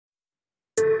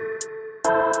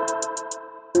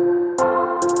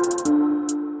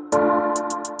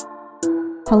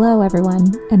Hello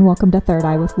everyone, and welcome to Third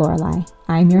Eye with Lorelei.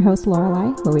 I'm your host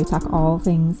Lorelei, where we talk all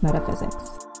things metaphysics.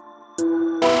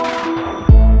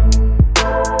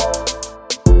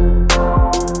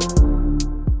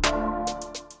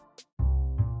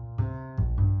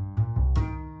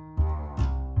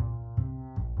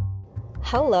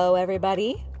 Hello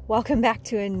everybody, welcome back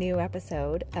to a new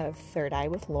episode of Third Eye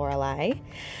with Lorelei.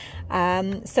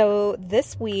 So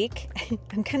this week,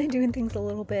 I'm kind of doing things a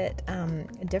little bit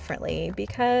differently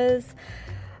because,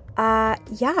 I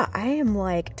am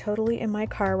like totally in my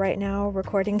car right now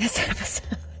recording this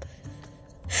episode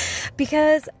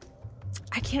because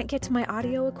I can't get to my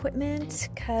audio equipment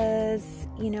because,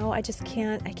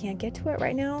 I can't get to it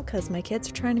right now because my kids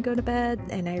are trying to go to bed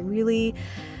and I really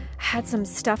had some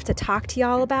stuff to talk to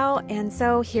y'all about. And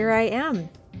so here I am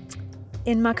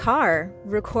in my car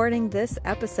recording this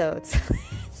episode.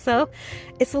 So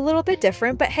it's a little bit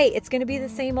different, but hey, it's going to be the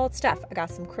same old stuff. I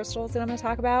got some crystals that I'm going to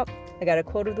talk about. I got a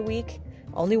quote of the week.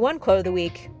 Only one quote of the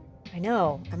week. I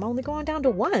know. I'm only going down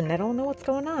to one. I don't know what's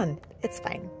going on. It's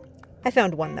fine. I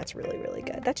found one that's really, really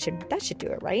good. That should do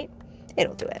it, right?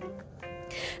 It'll do it.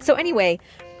 So anyway,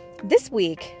 this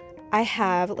week I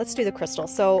have, let's do the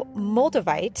crystals. So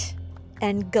Moldavite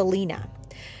and Galena.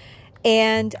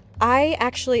 And a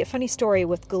funny story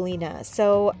with Galena.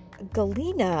 So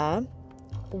Galena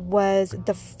was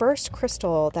the first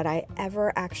crystal that I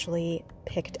ever actually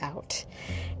picked out.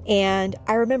 And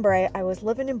I remember I was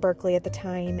living in Berkeley at the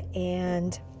time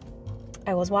and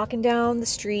I was walking down the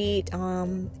street, I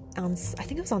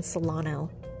think it was on Solano.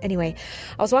 Anyway,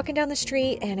 I was walking down the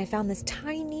street and I found this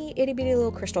tiny itty bitty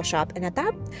little crystal shop. And at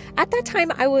that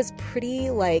time I was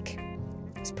pretty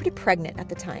pregnant at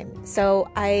the time. So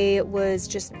I was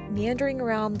just meandering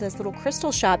around this little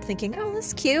crystal shop thinking, oh, this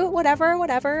is cute,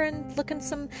 whatever, and looking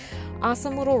some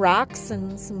awesome little rocks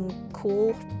and some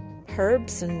cool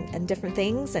herbs and different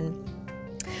things. And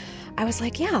I was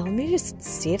like, yeah, let me just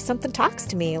see if something talks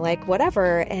to me, like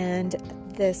whatever. And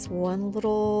this one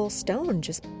little stone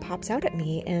just pops out at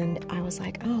me. And I was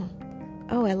like, oh,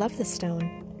 I love this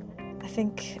stone. I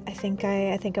think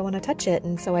I want to touch it.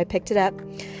 And so I picked it up.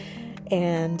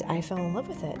 And I fell in love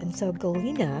with it. And so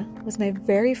Galena was my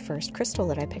very first crystal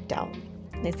that I picked out.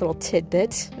 Nice little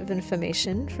tidbit of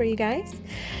information for you guys.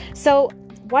 So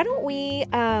why don't we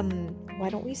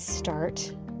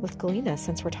start with Galena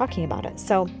since we're talking about it?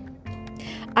 So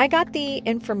I got the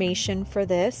information for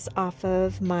this off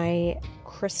of my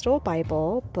Crystal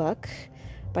Bible book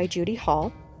by Judy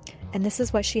Hall. And this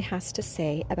is what she has to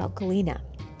say about Galena.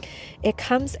 It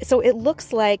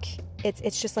looks like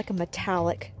it's just like a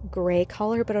metallic gray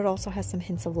color, but it also has some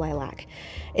hints of lilac.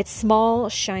 It's small,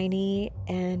 shiny,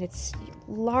 and it's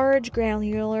large,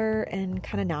 granular, and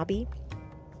kind of knobby.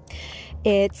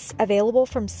 It's available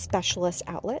from specialist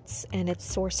outlets, and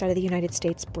it's sourced out of the United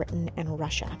States, Britain, and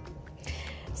Russia.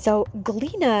 So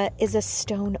Galena is a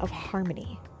stone of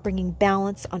harmony, bringing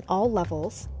balance on all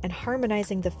levels and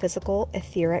harmonizing the physical,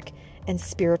 etheric, and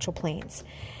spiritual planes.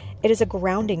 It is a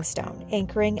grounding stone,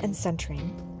 anchoring and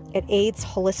centering. It aids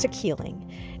holistic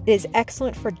healing. It is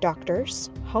excellent for doctors,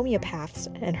 homeopaths,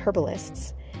 and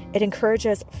herbalists. It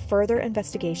encourages further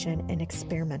investigation and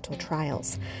experimental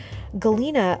trials.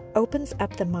 Galena opens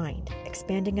up the mind,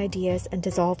 expanding ideas and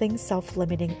dissolving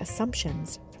self-limiting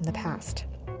assumptions from the past.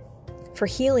 For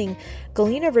healing,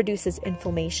 Galena reduces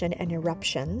inflammation and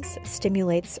eruptions,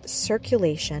 stimulates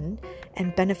circulation,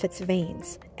 and benefits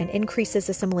veins, and increases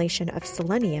assimilation of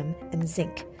selenium and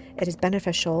zinc. It is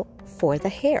beneficial for the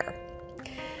hair.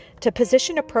 To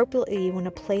position appropriately when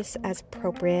a place as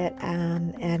appropriate,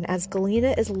 and as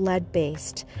Galena is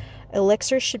lead-based,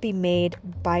 elixirs should be made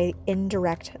by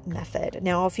indirect method.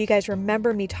 Now, if you guys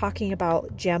remember me talking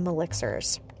about gem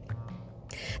elixirs,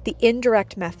 the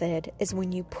indirect method is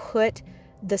when you put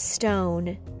the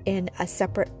stone in a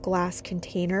separate glass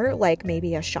container, like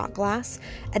maybe a shot glass,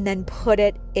 and then put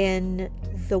it in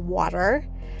the water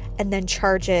and then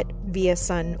charge it via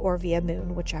sun or via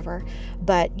moon, whichever.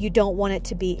 But you don't want it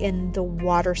to be in the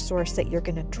water source that you're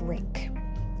going to drink.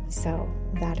 So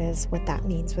that is what that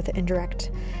means with the indirect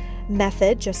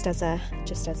method, just as a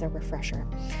refresher,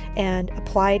 and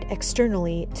applied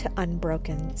externally to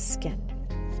unbroken skin.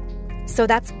 So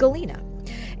that's Galena.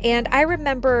 And I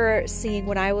remember seeing,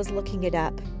 when I was looking it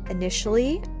up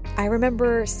initially, I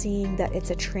remember seeing that it's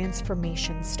a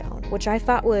transformation stone, which I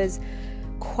thought was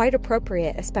quite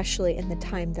appropriate, especially in the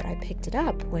time that I picked it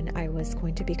up when I was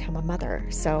going to become a mother.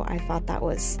 So I thought that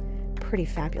was pretty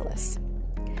fabulous.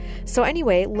 So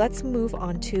anyway, let's move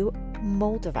on to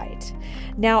Moldavite.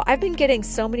 Now, I've been getting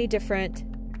so many different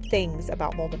things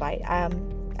about Moldavite.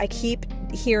 I keep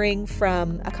hearing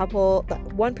from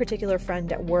one particular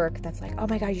friend at work that's like, oh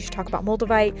my God, you should talk about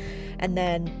Moldavite. And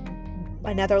then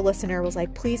another listener was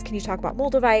like, please, can you talk about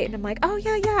Moldavite? And I'm like, oh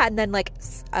yeah. And then like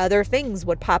other things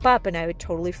would pop up and I would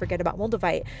totally forget about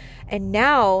Moldavite. And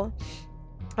now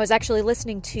I was actually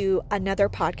listening to another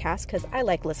podcast, because I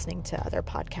like listening to other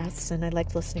podcasts and I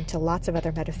like listening to lots of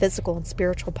other metaphysical and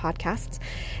spiritual podcasts.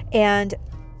 And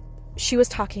she was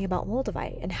talking about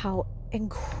Moldavite and how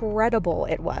incredible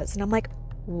it was. And I'm like,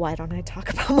 why don't I talk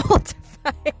about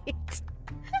Moldavite?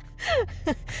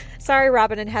 Sorry,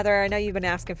 Robin and Heather. I know you've been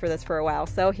asking for this for a while.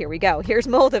 So here we go. Here's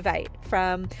Moldavite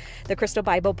from the Crystal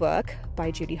Bible book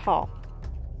by Judy Hall.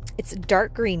 It's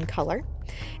dark green color.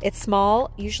 It's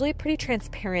small, usually pretty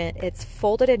transparent. It's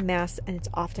folded in mass and it's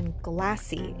often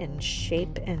glassy in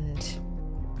shape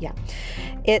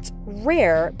It's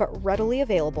rare but readily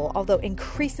available, although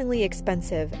increasingly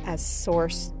expensive as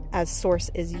source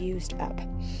is used up.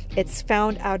 It's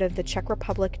found out of the Czech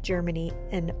Republic, Germany,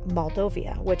 and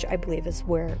Moldavia, which I believe is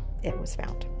where it was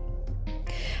found.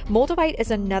 Moldavite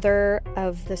is another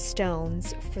of the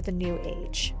stones for the New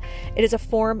Age. It is a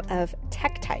form of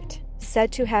tektite,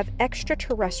 said to have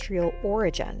extraterrestrial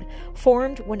origin,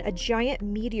 formed when a giant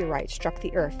meteorite struck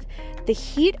the Earth. The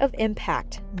heat of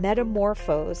impact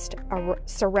metamorphosed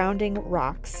surrounding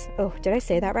rocks. Oh, did I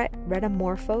say that right?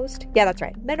 Metamorphosed? Yeah, that's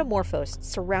right. Metamorphosed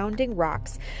surrounding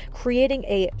rocks, creating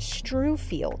a strew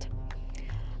field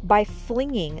by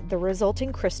flinging the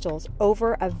resulting crystals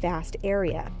over a vast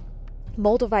area.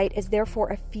 Moldavite is therefore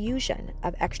a fusion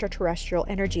of extraterrestrial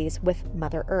energies with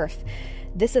Mother Earth.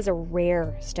 This is a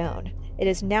rare stone. It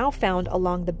is now found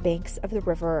along the banks of the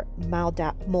river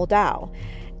Moldau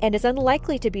and is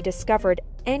unlikely to be discovered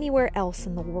anywhere else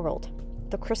in the world.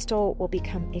 The crystal will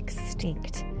become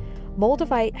extinct.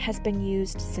 Moldavite has been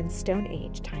used since Stone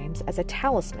Age times as a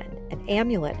talisman, an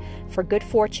amulet for good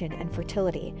fortune and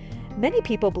fertility. Many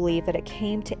people believe that it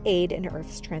came to aid in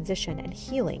Earth's transition and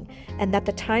healing, and that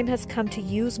the time has come to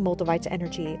use Moldavite's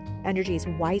energies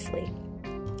wisely.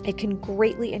 It can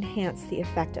greatly enhance the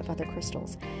effect of other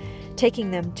crystals,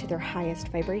 taking them to their highest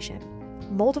vibration.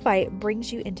 Moldavite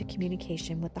brings you into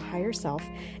communication with the higher self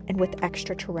and with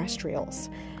extraterrestrials.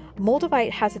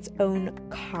 Moldavite has its own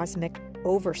cosmic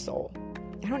oversoul.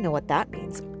 I don't know what that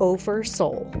means.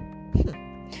 Oversoul.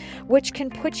 Which can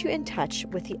put you in touch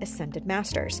with the ascended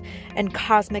masters and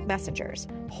cosmic messengers.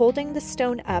 Holding the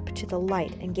stone up to the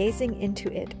light and gazing into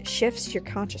it shifts your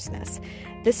consciousness.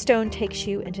 This stone takes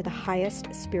you into the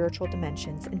highest spiritual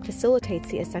dimensions and facilitates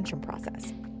the ascension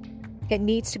process. It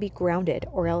needs to be grounded,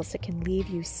 or else it can leave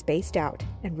you spaced out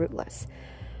and rootless.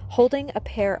 Holding a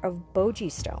pair of boji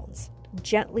stones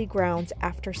gently grounds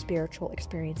after spiritual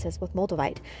experiences with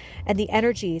Moldavite, and the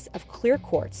energies of clear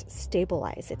quartz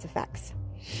stabilize its effects.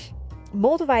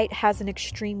 Moldavite has an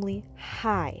extremely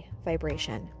high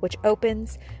vibration, which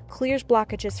opens, clears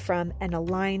blockages from, and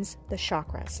aligns the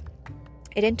chakras.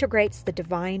 It integrates the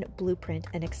divine blueprint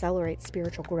and accelerates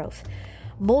spiritual growth.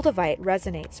 Moldavite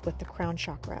resonates with the crown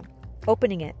chakra,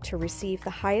 opening it to receive the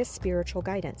highest spiritual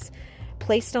guidance.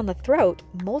 Placed on the throat,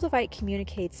 Moldavite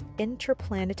communicates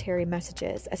interplanetary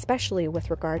messages, especially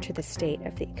with regard to the state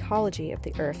of the ecology of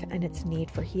the Earth and its need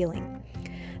for healing.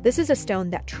 This is a stone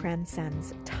that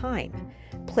transcends time.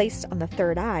 Placed on the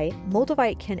third eye,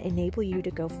 Moldavite can enable you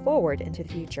to go forward into the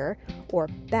future or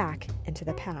back into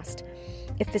the past.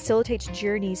 It facilitates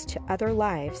journeys to other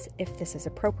lives if this is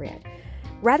appropriate.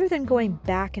 Rather than going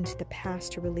back into the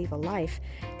past to relive a life,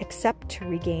 except to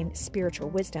regain spiritual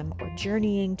wisdom or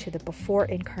journeying to the before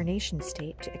incarnation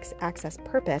state to access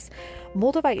purpose,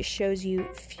 Moldavite shows you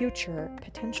future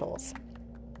potentials.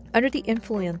 Under the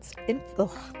influence,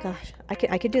 I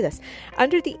can do this.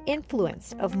 Under the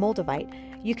influence of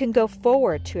Moldavite, you can go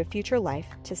forward to a future life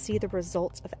to see the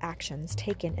results of actions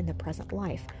taken in the present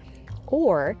life,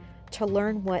 or to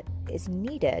learn what is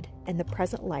needed in the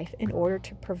present life in order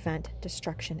to prevent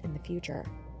destruction in the future.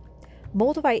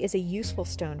 Moldavite is a useful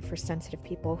stone for sensitive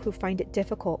people who find it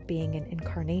difficult being an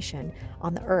incarnation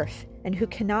on the earth and who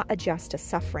cannot adjust to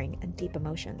suffering and deep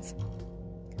emotions.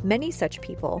 Many such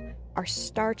people are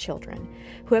star children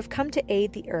who have come to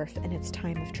aid the earth in its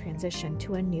time of transition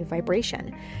to a new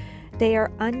vibration. They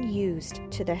are unused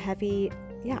to the heavy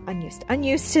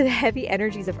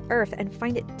energies of earth and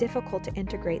find it difficult to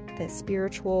integrate the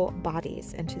spiritual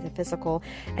bodies into the physical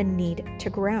and need to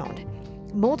ground.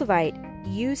 Moldavite,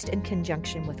 used in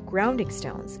conjunction with grounding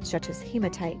stones such as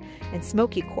hematite and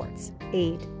smoky quartz,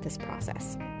 aid this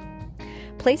process.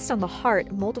 Placed on the heart,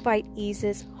 Moldavite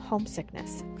eases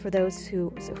homesickness for those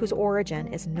whose origin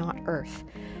is not earth.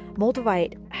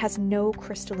 Moldavite has no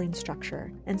crystalline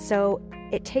structure, and so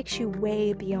it takes you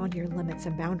way beyond your limits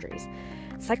and boundaries.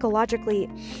 Psychologically,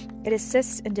 it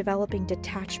assists in developing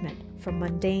detachment from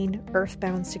mundane,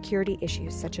 earthbound security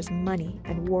issues such as money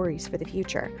and worries for the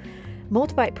future.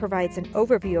 Moldavite provides an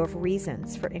overview of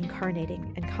reasons for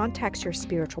incarnating and contacts your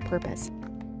spiritual purpose,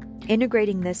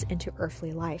 integrating this into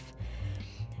earthly life.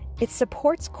 It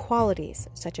supports qualities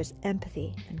such as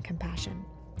empathy and compassion.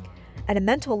 At a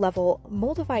mental level,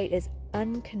 Moldavite is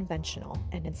unconventional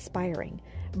and inspiring,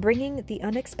 bringing the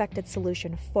unexpected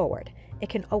solution forward. It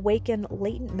can awaken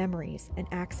latent memories and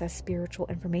access spiritual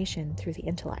information through the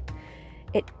intellect.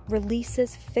 It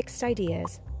releases fixed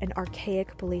ideas and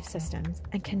archaic belief systems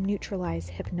and can neutralize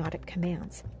hypnotic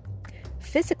commands.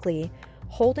 Physically,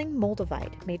 holding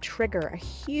Moldavite may trigger a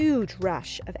huge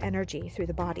rush of energy through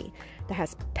the body that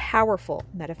has powerful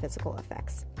metaphysical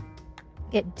effects.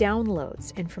 It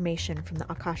downloads information from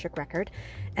the Akashic record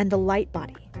and the light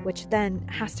body, which then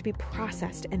has to be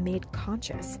processed and made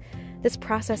conscious. This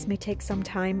process may take some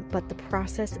time, but the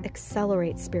process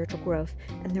accelerates spiritual growth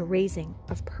and the raising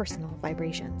of personal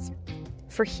vibrations.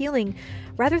 For healing,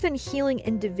 rather than healing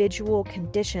individual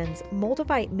conditions,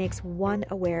 Moldavite makes one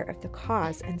aware of the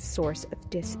cause and source of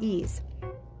dis-ease,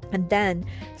 and then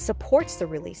supports the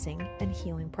releasing and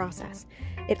healing process.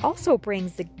 It also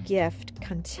brings the gift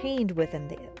contained within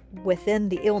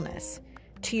the illness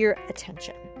to your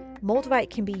attention. Moldavite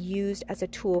can be used as a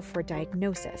tool for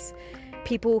diagnosis.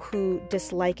 People who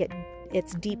dislike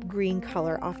its deep green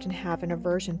color often have an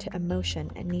aversion to emotion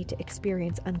and need to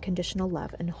experience unconditional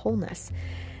love and wholeness.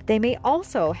 They may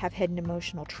also have hidden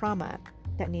emotional trauma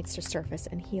that needs to surface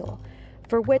and heal,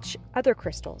 for which other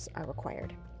crystals are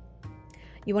required.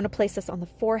 You want to place this on the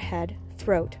forehead,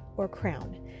 throat, or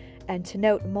crown. And to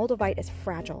note, Moldavite is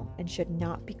fragile and should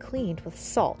not be cleaned with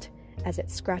salt as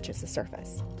it scratches the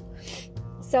surface.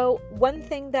 So one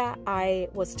thing that I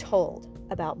was told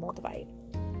about Moldavite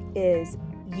is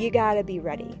you gotta be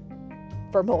ready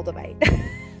for Moldavite.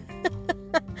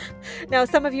 Now,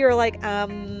 some of you are like,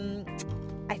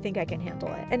 I think I can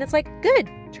handle it. And it's like, good,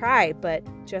 try, but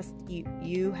just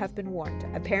you have been warned.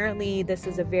 Apparently, this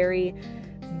is a very,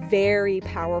 very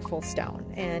powerful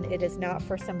stone, and it is not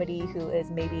for somebody who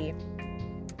is maybe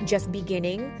just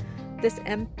beginning this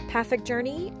empathic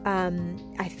journey.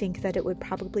 I think that it would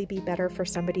probably be better for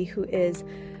somebody who is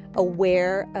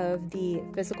aware of the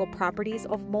physical properties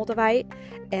of Moldavite,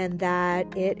 and that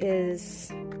it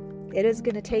is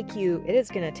going to take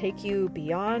you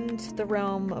beyond the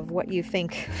realm of what you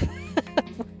think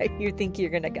you're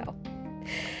going to go.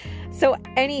 So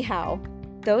anyhow,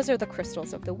 those are the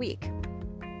crystals of the week.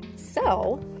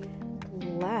 So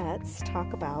let's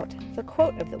talk about the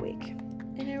quote of the week.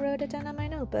 And I wrote it down on my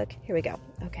notebook. Here we go.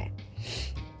 Okay.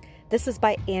 This is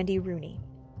by Andy Rooney.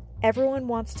 Everyone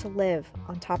wants to live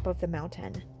on top of the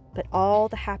mountain, but all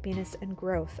the happiness and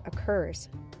growth occurs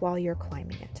while you're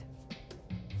climbing it.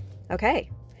 Okay.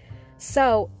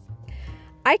 So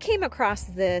I came across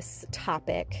this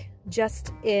topic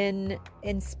just in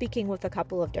speaking with a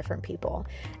couple of different people.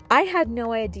 I had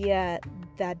no idea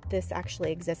that this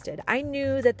actually existed. I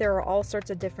knew that there are all sorts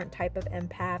of different type of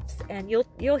empaths, and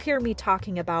you'll hear me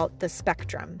talking about the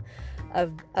spectrum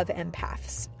of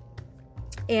empaths.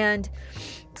 And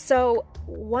so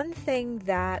one thing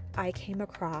that I came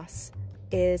across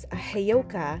is a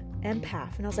Heyoka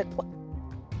empath, and I was like,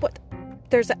 what?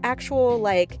 There's an actual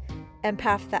like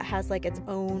empath that has like its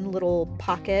own little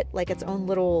pocket, like its own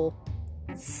little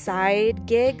side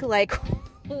gig. Like,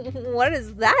 what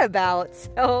is that about?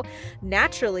 So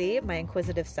naturally, my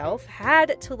inquisitive self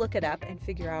had to look it up and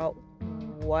figure out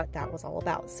what that was all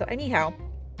about. So anyhow,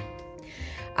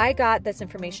 I got this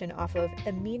information off of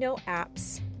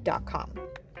aminoapps.com.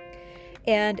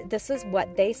 And this is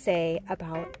what they say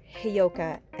about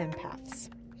Heyoka empaths.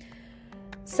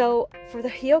 So for the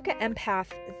Heyoka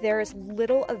empath, there is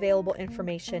little available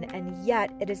information, and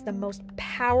yet it is the most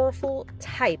powerful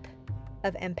type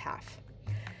of empath.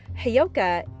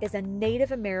 Heyoka is a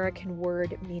Native American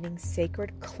word meaning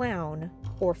sacred clown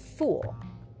or fool.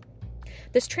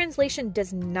 This translation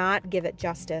does not give it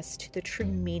justice to the true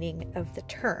meaning of the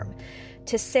term.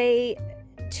 To say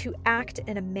to act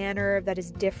in a manner that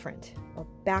is different or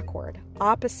backward,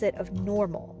 opposite of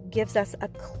normal, gives us a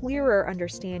clearer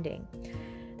understanding.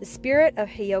 The spirit of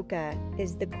Heyoka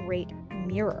is the great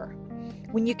mirror.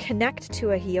 When you connect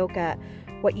to a Heyoka,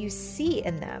 what you see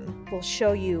in them will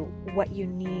show you what you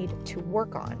need to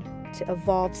work on to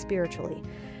evolve spiritually.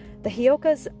 The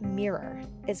Heyoka's mirror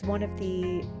is one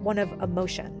of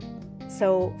emotion.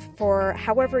 So for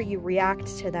however you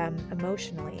react to them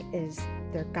emotionally is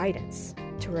their guidance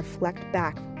to reflect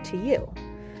back to you.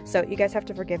 So you guys have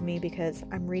to forgive me because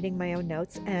I'm reading my own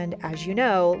notes. And as you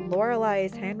know,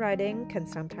 Lorelai's handwriting can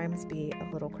sometimes be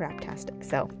a little craptastic.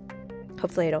 So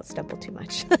hopefully I don't stumble too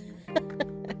much.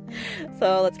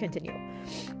 So let's continue.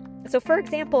 So for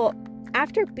example,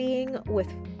 after being with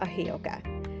a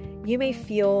Heyoka, you may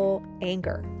feel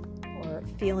anger or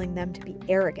feeling them to be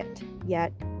arrogant,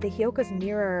 yet the Heyoka's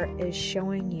mirror is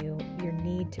showing you your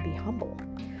need to be humble.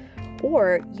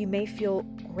 Or you may feel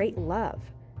great love.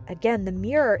 Again, the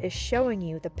mirror is showing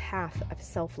you the path of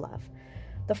self-love.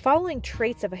 The following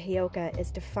traits of a Heyoka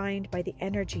is defined by the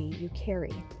energy you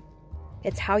carry.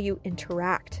 It's how you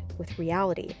interact with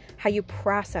reality, how you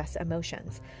process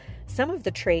emotions. Some of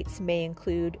the traits may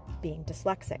include being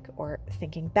dyslexic or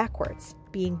thinking backwards,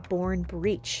 being born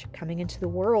breech, coming into the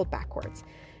world backwards,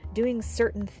 doing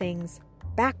certain things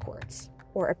backwards,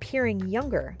 or appearing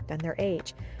younger than their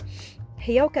age.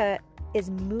 Heyoka is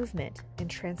movement and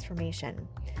transformation.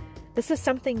 This is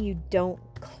something you don't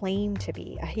claim to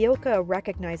be. A Heyoka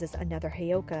recognizes another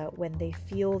Heyoka when they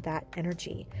feel that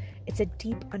energy. It's a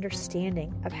deep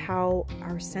understanding of how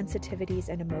our sensitivities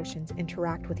and emotions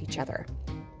interact with each other.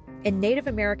 In Native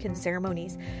American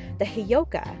ceremonies, the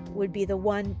Heyoka would be the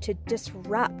one to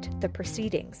disrupt the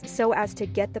proceedings so as to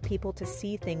get the people to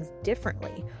see things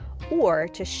differently or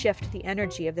to shift the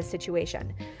energy of the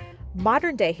situation.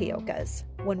 Modern-day Heyokas,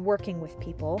 when working with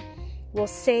people, will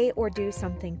say or do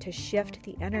something to shift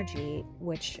the energy,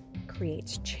 which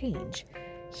creates change.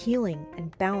 Healing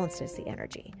and balances the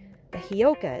energy. The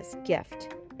Heyoka's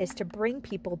gift is to bring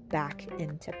people back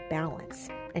into balance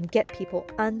and get people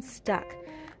unstuck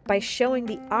by showing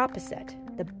the opposite,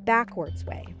 the backwards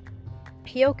way.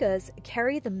 Heyokas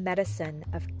carry the medicine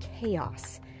of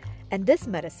chaos, and this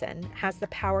medicine has the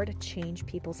power to change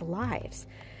people's lives.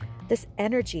 This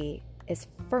energy is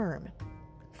firm,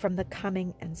 from the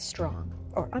coming and strong.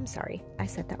 Or I'm sorry, I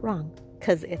said that wrong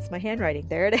because it's my handwriting.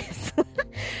 There it is.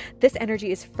 This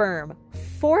energy is firm,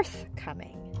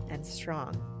 forthcoming, and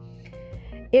strong.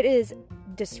 It is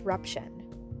disruption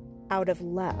out of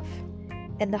love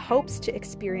and the hopes to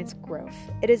experience growth.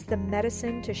 It is the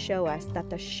medicine to show us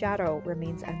that the shadow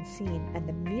remains unseen and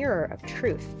the mirror of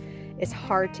truth is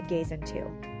hard to gaze into.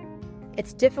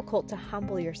 It's difficult to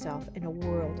humble yourself in a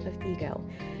world of ego.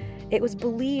 It was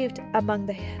believed among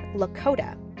the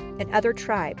Lakota and other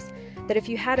tribes that if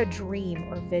you had a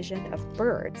dream or vision of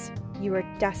birds, you were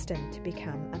destined to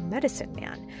become a medicine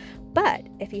man. But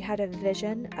if you had a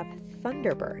vision of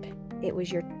Thunderbird, it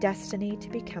was your destiny to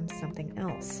become something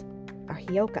else, a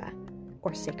Heyoka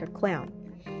or sacred clown.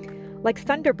 Like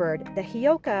Thunderbird, the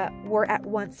Heyoka were at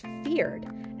once feared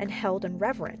and held in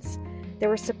reverence. They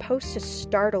were supposed to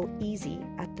startle easy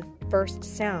at the first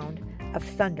sound of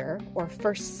thunder or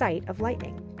first sight of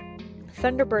lightning.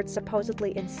 Thunderbird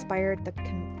supposedly inspired the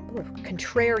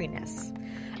contrariness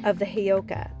of the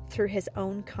Heyoka through his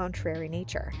own contrary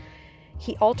nature.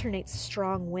 He alternates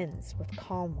strong winds with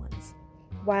calm ones.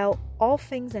 While all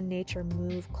things in nature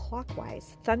move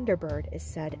clockwise, Thunderbird is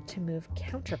said to move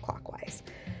counterclockwise.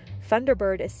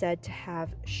 Thunderbird is said to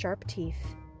have sharp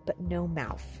teeth but no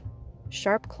mouth,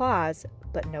 sharp claws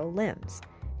but no limbs,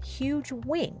 huge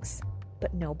wings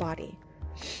but no body.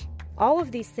 All of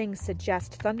these things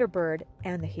suggest Thunderbird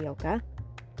and the Heyoka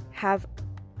have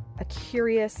a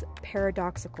curious,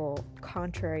 paradoxical,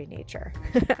 contrary nature.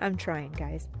 I'm trying,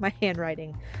 guys. My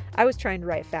handwriting. I was trying to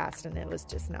write fast and it was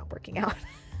just not working out.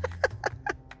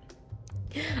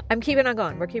 I'm keeping on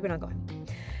going. We're keeping on going.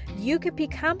 You could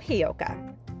become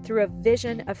Heyoka through a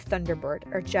vision of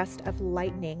Thunderbird or just of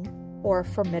lightning or a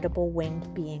formidable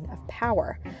winged being of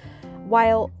power.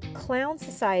 While clown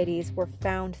societies were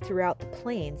found throughout the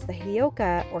plains, the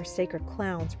Heyoka or sacred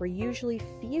clowns were usually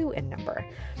few in number,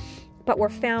 but were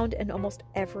found in almost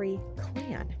every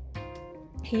clan.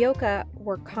 Heyoka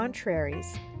were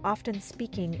contraries, often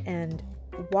speaking and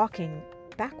walking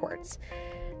backwards.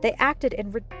 They acted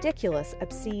in ridiculous,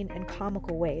 obscene, and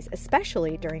comical ways,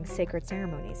 especially during sacred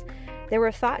ceremonies. They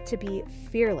were thought to be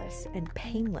fearless and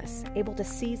painless, able to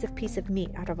seize a piece of meat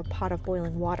out of a pot of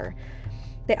boiling water.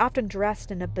 They often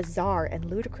dressed in a bizarre and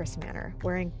ludicrous manner,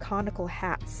 wearing conical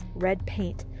hats, red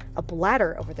paint, a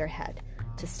bladder over their head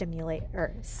to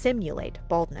simulate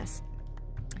baldness,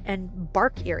 and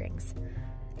bark earrings.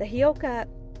 The Heyoka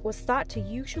was thought to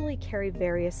usually carry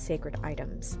various sacred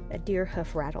items: a deer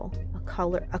hoof rattle,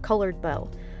 a colored bow,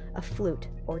 a flute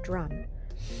or drum.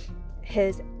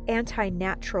 His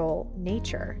anti-natural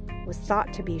nature was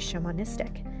thought to be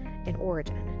shamanistic in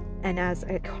origin, and as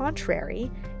a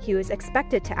contrary, he was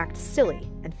expected to act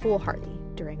silly and foolhardy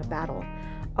during a battle,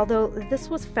 although this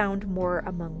was found more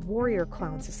among warrior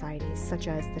clown societies such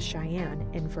as the Cheyenne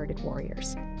inverted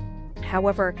warriors.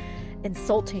 However,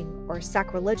 insulting or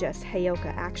sacrilegious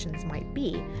Heyoka actions might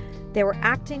be, they were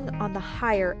acting on the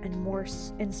higher and more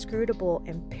inscrutable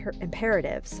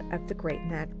imperatives of the great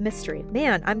mystery.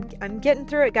 Man, I'm getting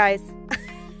through it, guys.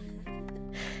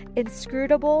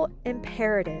 Inscrutable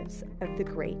imperatives of the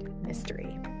great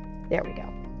mystery. There we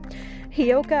go.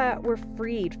 Heyoka were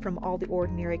freed from all the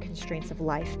ordinary constraints of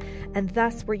life, and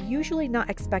thus were usually not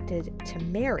expected to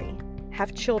marry,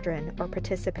 have children, or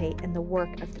participate in the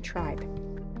work of the tribe.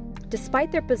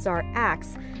 Despite their bizarre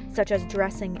acts, such as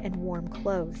dressing in warm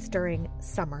clothes during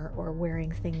summer or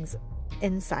wearing things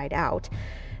inside out,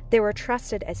 they were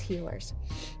trusted as healers,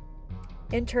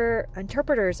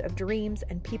 interpreters of dreams,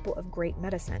 and people of great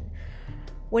medicine.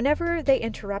 Whenever they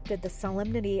interrupted the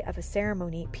solemnity of a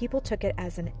ceremony, people took it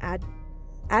as an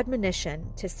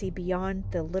admonition to see beyond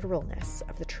the literalness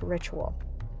of the ritual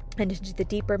and into the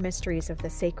deeper mysteries of the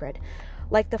sacred.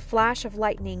 Like the flash of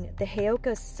lightning, the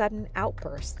Heyoka's sudden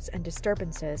outbursts and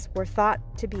disturbances were thought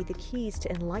to be the keys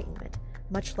to enlightenment,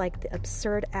 much like the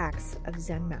absurd acts of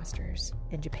Zen masters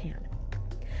in Japan.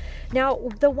 Now,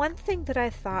 the one thing that I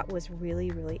thought was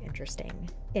really, really interesting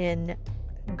in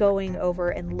going over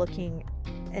and looking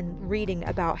and reading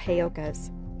about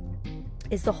Heyokas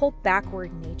is the whole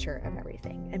backward nature of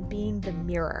everything and being the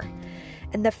mirror,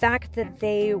 and the fact that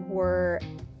they were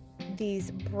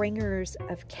these bringers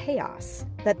of chaos,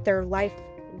 that their life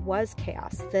was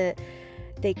chaos, that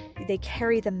they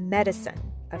carry the medicine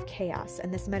of chaos,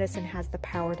 and this medicine has the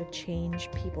power to change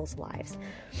people's lives.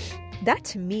 That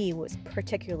to me was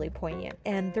particularly poignant,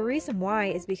 and the reason why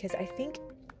is because I think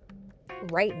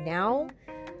right now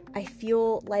I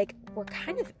feel like we're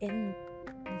kind of in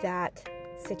that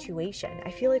situation. I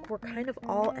feel like we're kind of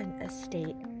all in a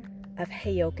state of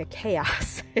Heyoka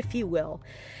chaos, if you will.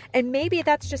 And maybe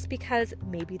that's just because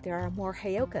maybe there are more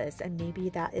Heyokas, and maybe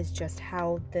that is just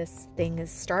how this thing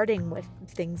is starting, with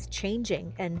things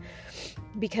changing, and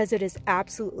because it is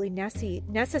absolutely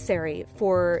necessary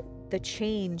for the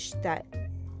change that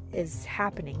is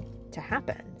happening to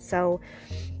happen. So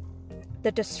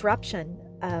the disruption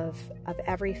of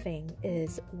everything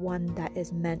is one that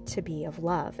is meant to be of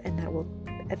love, and that will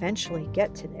eventually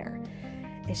get to there.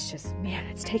 It's just, man,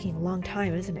 it's taking a long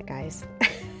time, isn't it, guys?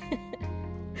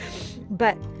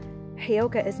 But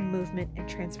Heyoka is movement and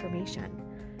transformation.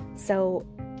 So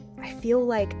I feel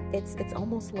like it's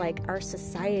almost like our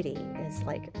society is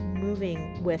like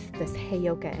moving with this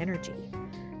Heyoka energy,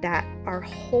 that our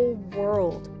whole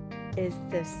world is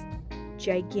this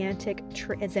gigantic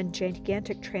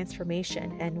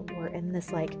transformation, and we're in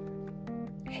this like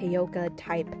Heyoka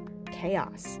type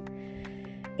chaos.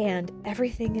 And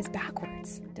everything is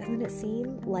backwards. Doesn't it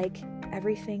seem like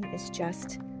everything is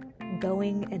just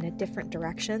going in a different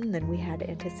direction than we had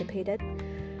anticipated?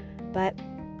 But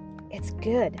it's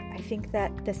good. I think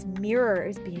that this mirror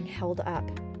is being held up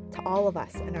to all of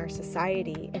us in our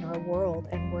society, in our world,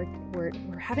 and we're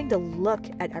having to look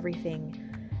at everything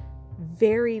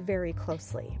very, very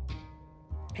closely.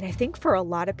 And I think for a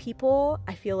lot of people,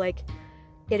 I feel like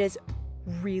it is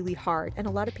really hard, and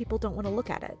a lot of people don't want to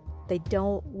look at it. They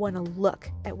don't want to look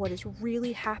at what is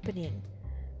really happening,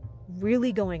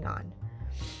 really going on.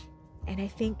 And I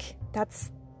think that's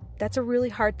a really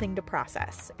hard thing to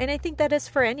process. And I think that is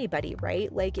for anybody,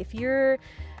 right? Like if you're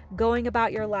going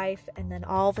about your life and then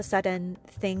all of a sudden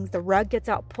the rug gets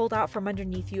pulled out from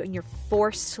underneath you, and you're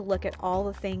forced to look at all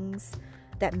the things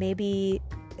that maybe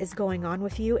is going on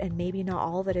with you, and maybe not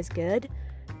all of it is good,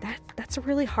 that's a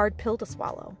really hard pill to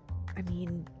swallow. I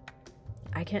mean,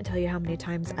 I can't tell you how many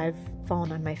times I've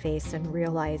fallen on my face and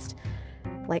realized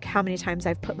like how many times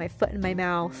I've put my foot in my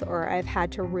mouth, or I've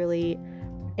had to really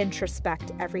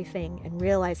introspect everything and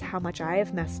realize how much I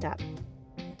have messed up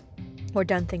or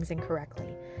done things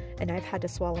incorrectly. And I've had to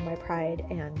swallow my pride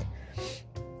and,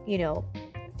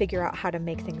 figure out how to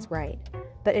make things right.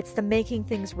 But it's the making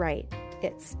things right.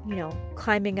 It's,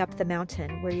 climbing up the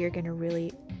mountain where you're going to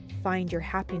really find your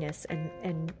happiness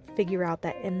and figure out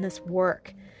that in this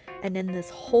work and in this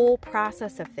whole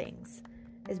process of things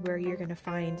is where you're going to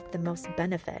find the most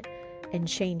benefit and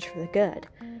change for the good.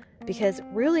 Because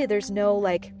really there's no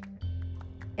like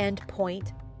end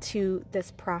point to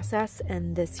this process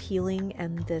and this healing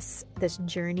and this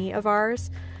journey of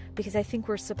ours, because I think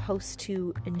we're supposed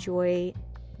to enjoy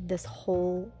this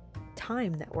whole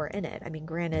time that we're in it. I mean,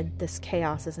 granted, this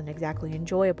chaos isn't exactly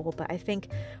enjoyable, but I think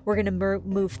we're going to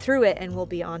move through it and we'll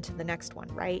be on to the next one,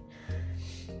 right?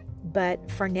 But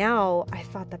for now, I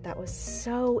thought that was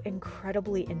so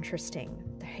incredibly interesting.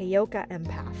 The Heyoka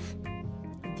empath,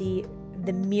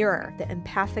 the mirror, the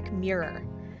empathic mirror,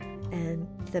 and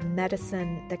the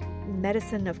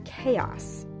medicine of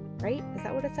chaos, right? Is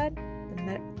that what it said?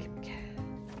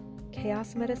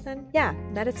 chaos medicine? Yeah,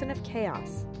 medicine of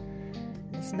chaos.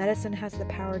 This medicine has the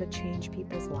power to change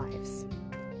people's lives.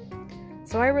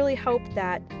 So I really hope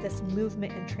that this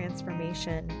movement and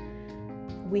transformation,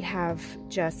 we have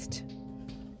just,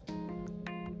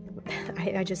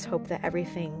 I just hope that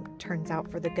everything turns out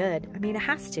for the good. I mean, it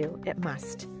has to, it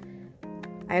must.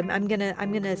 I'm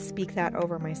gonna speak that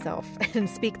over myself and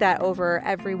speak that over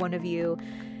every one of you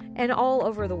and all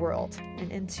over the world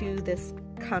and into this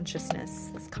consciousness,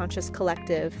 this conscious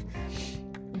collective,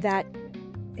 that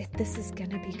this is going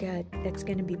to be good. It's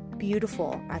going to be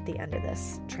beautiful at the end of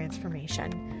this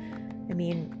transformation. I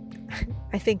mean,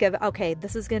 I think of, okay,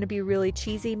 this is going to be really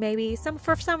cheesy maybe.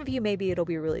 For some of you, maybe it'll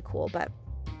be really cool. But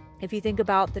if you think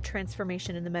about the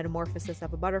transformation and the metamorphosis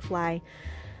of a butterfly,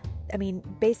 I mean,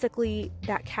 basically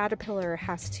that caterpillar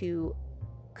has to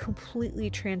completely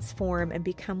transform and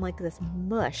become like this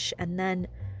mush and then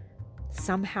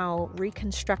somehow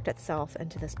reconstruct itself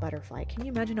into this butterfly. Can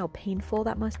you imagine how painful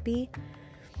that must be?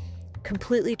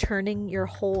 Completely turning your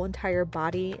whole entire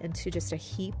body into just a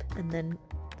heap and then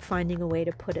finding a way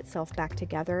to put itself back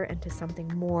together into something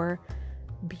more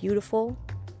beautiful.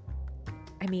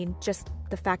 I mean, just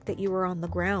the fact that you were on the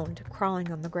ground,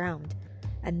 crawling on the ground,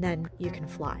 and then you can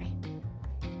fly.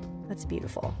 That's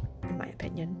beautiful, in my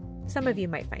opinion. Some of you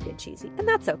might find it cheesy, and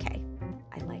that's okay.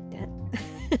 I liked it.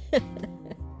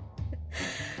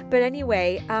 But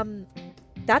anyway,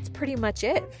 that's pretty much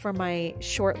it for my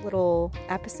short little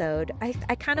episode. I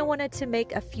kind of wanted to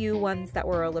make a few ones that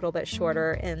were a little bit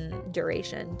shorter in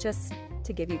duration, just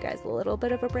to give you guys a little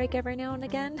bit of a break every now and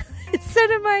again,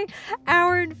 instead of my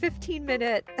hour and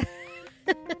 15-minute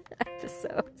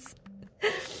episodes.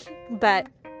 But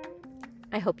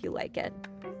I hope you like it.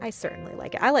 I certainly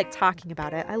like it. I like talking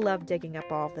about it. I love digging up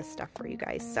all of this stuff for you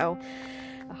guys. So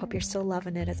I hope you're still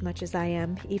loving it as much as I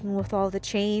am, even with all the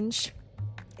change.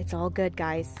 It's all good,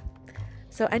 guys.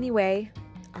 So anyway,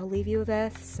 I'll leave you with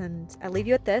this, and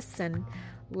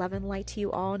love and light to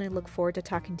you all, and I look forward to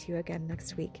talking to you again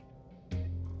next week.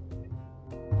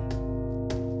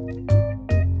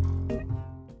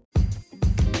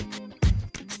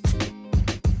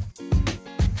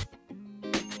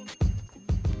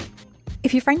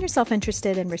 If you find yourself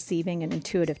interested in receiving an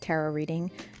intuitive tarot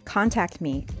reading, contact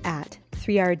me at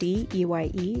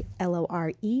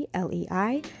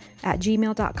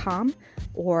 3rdeyelorelei@gmail.com,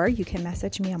 or you can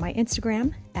message me on my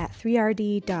Instagram at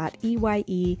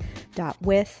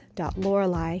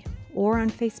 3rd.eye.with.lorelei, or on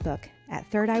Facebook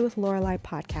at Third Eye with Lorelei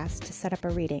Podcast to set up a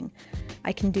reading.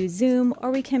 I can do Zoom,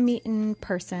 or we can meet in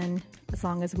person, as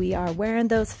long as we are wearing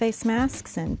those face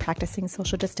masks and practicing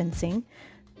social distancing,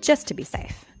 just to be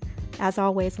safe. As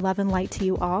always, love and light to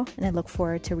you all, and I look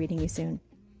forward to reading you soon.